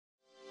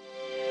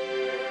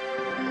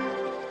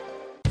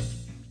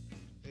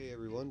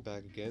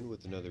back again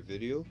with another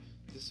video.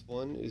 This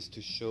one is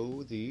to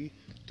show the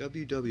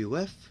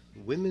WWF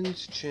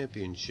Women's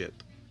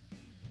Championship.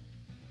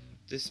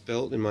 This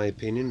belt, in my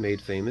opinion,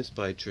 made famous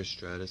by Trish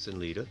Stratus and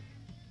Lita.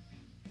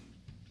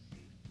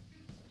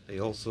 They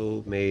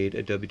also made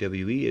a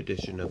WWE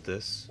edition of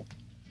this,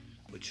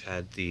 which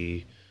had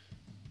the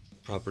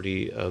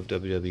property of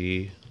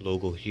WWE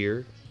logo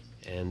here,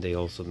 and they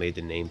also made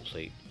the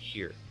nameplate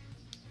here.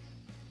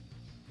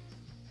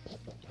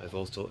 I've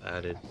also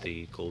added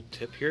the gold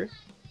tip here.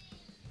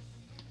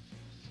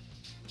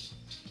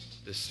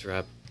 This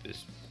strap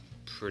is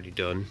pretty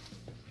done.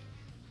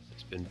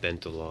 It's been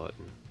bent a lot.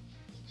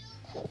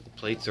 The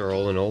plates are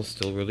all in all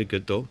still really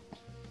good though,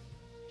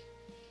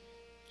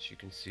 as you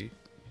can see.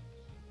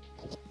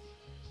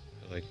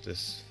 I like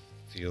this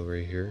feel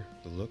right here,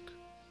 the look.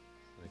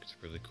 I think it's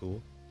really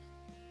cool.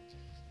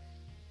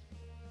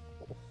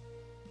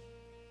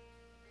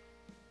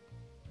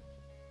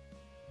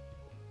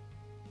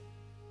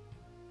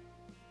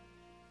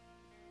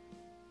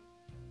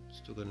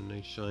 Still got a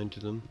nice shine to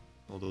them,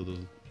 although the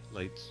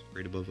light's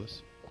right above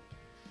us.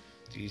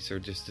 These are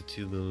just the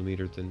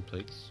 2mm thin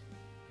plates,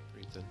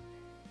 pretty thin.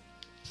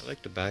 I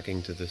like the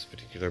backing to this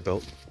particular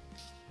belt.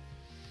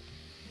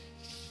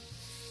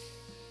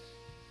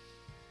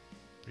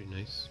 Pretty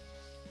nice.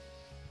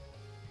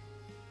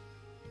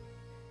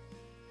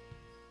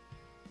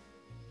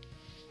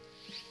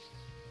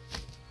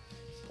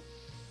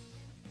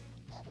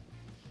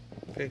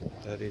 Okay,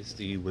 that is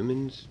the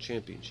Women's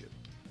Championship.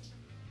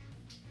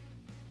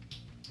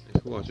 Thanks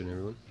for watching,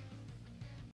 everyone.